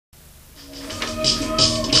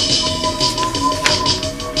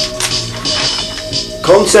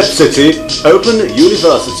Concept City Open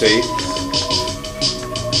University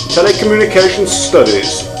Telecommunications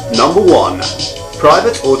Studies Number 1,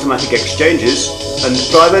 Private Automatic Exchanges and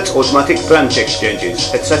Private Automatic Branch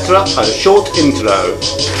Exchanges, etc. and a short intro.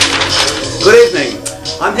 Good evening.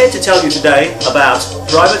 I'm here to tell you today about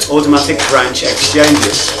Private Automatic Branch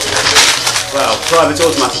Exchanges. Well, Private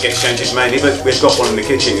Automatic Exchanges mainly, but we've got one in the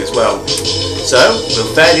kitchen as well. So,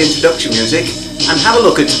 we'll fare the introduction music and have a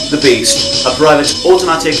look at the beast, a Private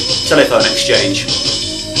Automatic Telephone Exchange.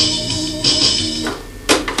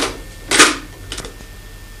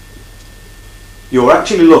 You're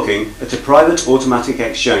actually looking at a Private Automatic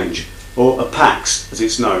Exchange, or a PAX as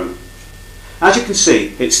it's known. As you can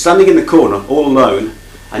see, it's standing in the corner all alone,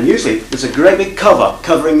 and usually there's a great big cover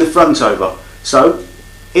covering the front over. So,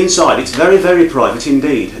 inside it's very, very private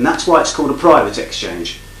indeed, and that's why it's called a private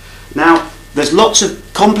exchange. Now, there's lots of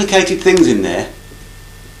complicated things in there.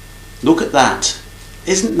 Look at that.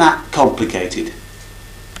 Isn't that complicated?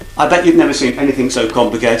 I bet you've never seen anything so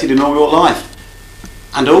complicated in all your life.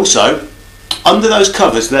 And also, under those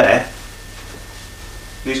covers there,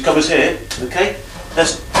 these covers here, okay,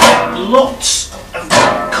 there's lots of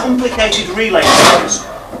complicated relay lines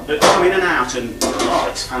that come in and out, and oh,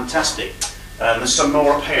 it's fantastic. There's some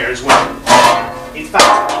more up here as well. In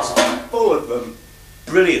fact, it's full of them.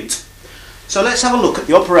 Brilliant. So let's have a look at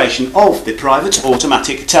the operation of the Private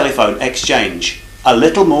Automatic Telephone Exchange a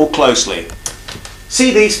little more closely.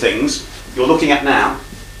 See these things you're looking at now,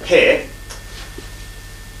 here?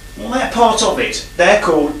 Well, they're part of it. They're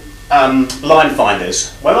called line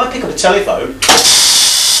finders. When I pick up a telephone,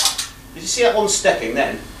 did you see that one stepping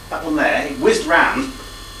then? That one there, it whizzed round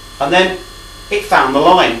and then it found the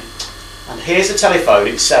line. And here's the telephone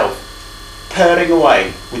itself, purring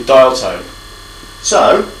away with dial tone.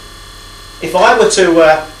 So, if I were to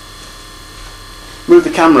move the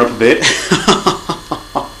camera up a bit,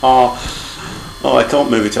 oh, I can't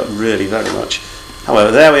move it up really very much. However,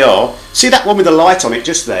 there we are. See that one with the light on it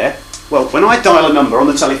just there? Well, when I dial a number on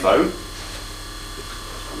the telephone,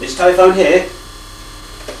 this telephone here,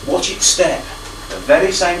 watch it step, the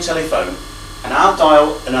very same telephone, and I'll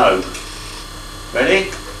dial an O. Ready?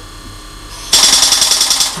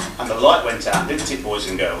 And the light went out, didn't it, boys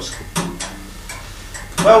and girls?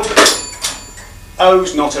 Well,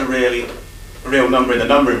 O's not a real number in the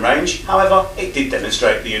numbering range. However, it did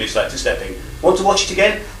demonstrate the unit selector stepping. Want to watch it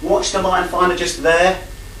again? Watch the line finder just there,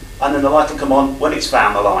 and then the light will come on when it's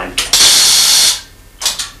found the line.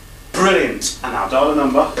 Brilliant. And now dial a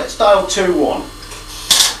number. Let's dial 21.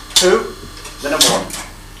 2, then a 1.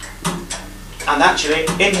 And actually,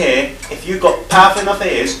 in here, if you've got powerful enough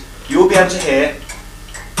ears, you'll be able to hear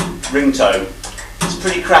ringtone. It's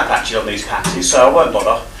pretty crap actually on these PAXes, so I won't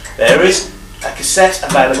bother. There is a cassette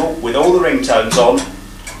available with all the ringtones on,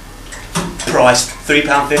 priced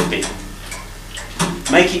 £3.50.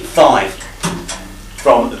 Make it 5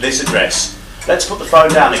 from this address. Let's put the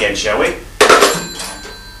phone down again, shall we?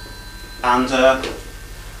 And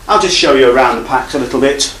I'll just show you around the PAX a little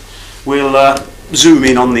bit. We'll zoom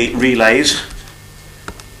in on the relays.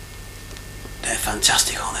 They're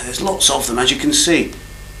fantastic, aren't they? There's lots of them, as you can see.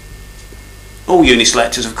 All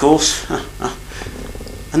uniselectors, of course.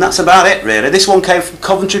 And that's about it, really. This one came from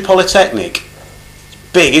Coventry Polytechnic.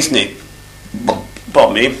 It's big, isn't it?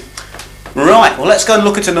 Bob me. Right, well, let's go and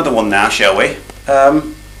look at another one now, shall we?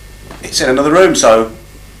 It's in another room, so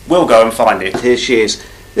we'll go and find it. Here she is.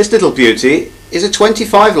 This little beauty is a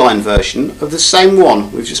 25-line version of the same one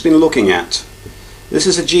we've just been looking at. This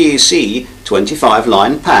is a GEC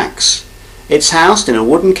 25-line PAX. It's housed in a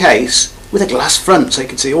wooden case with a glass front so you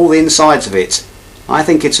can see all the insides of it. I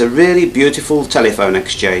think it's a really beautiful telephone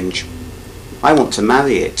exchange. I want to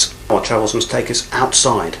marry it. Our travels must take us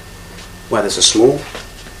outside, where there's a small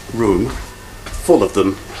room full of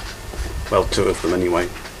them. Well, 2 of them anyway.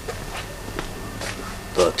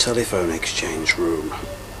 The telephone exchange room.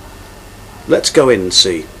 Let's go in and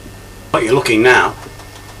see. What you're looking now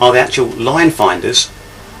are the actual line finders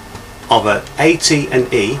of an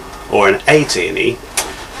AT&E or an AT&E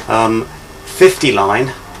 50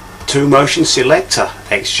 line 2 motion selector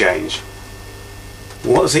exchange.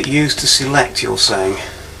 What does it use to select, you're saying?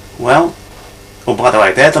 Well, oh, by the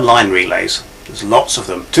way, they're the line relays. There's lots of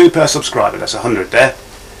them. 2 per subscriber, that's 100 there.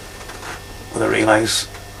 Other relays.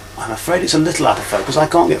 I'm afraid it's a little out of focus, I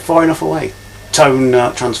can't get far enough away. Tone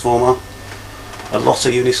transformer, a lot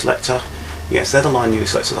of uniselector. Yes, they're the line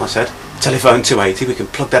uniselectors, I said. Telephone 280, we can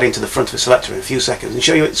plug that into the front of a selector in a few seconds and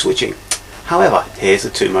show you it switching. However, here's the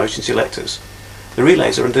 2 motion selectors. The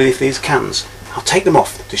relays are underneath these cans. I'll take them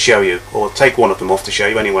off to show you, or take one of them off to show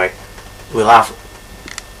you anyway. We'll have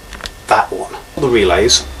that one. All the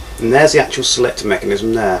relays And there's the actual selector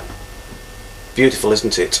mechanism there. Beautiful,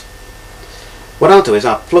 isn't it? What I'll do is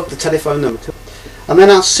I'll plug the telephone number to, and then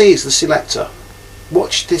I'll seize the selector.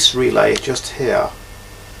 Watch this relay just here.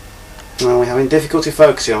 Well, we're having difficulty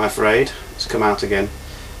focusing, I'm afraid. It's come out again.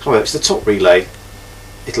 However, it's the top relay.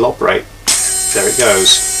 It'll operate. There it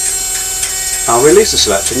goes. I'll release the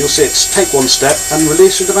selector and you'll see it take one step and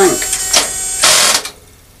release through the bank.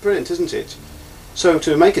 Brilliant, isn't it? So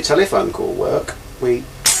to make a telephone call work, we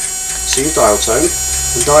seize dial tone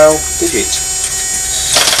and dial digit.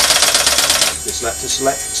 The selector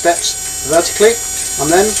steps vertically and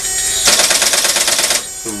then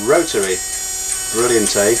rotary.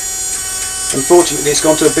 Brilliant, eh? Unfortunately it's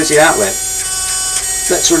gone to a busy outlet.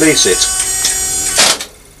 Let's release it.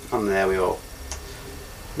 And there we are.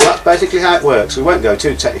 Well, that's basically how it works. We won't go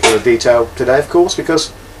too technical in detail today, of course,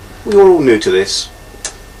 because we're all new to this.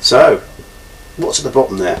 So, what's at the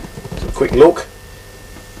bottom there? A quick look.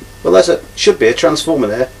 Well, should be a transformer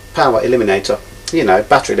there, power eliminator, you know,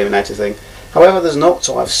 battery eliminator thing. However, there's not,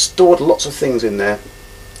 so I've stored lots of things in there.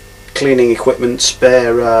 Cleaning equipment,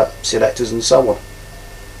 spare selectors and so on.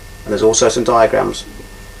 And there's also some diagrams.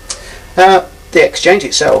 The exchange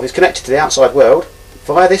itself is connected to the outside world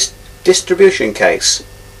via this distribution case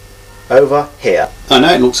over here. I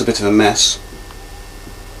know it looks a bit of a mess.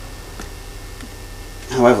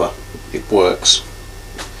 However, it works.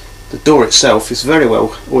 The door itself is very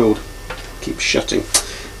well oiled. Keeps shutting.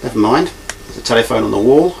 Never mind. There's a telephone on the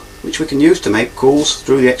wall which we can use to make calls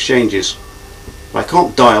through the exchanges. But I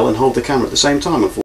can't dial and hold the camera at the same time, unfortunately.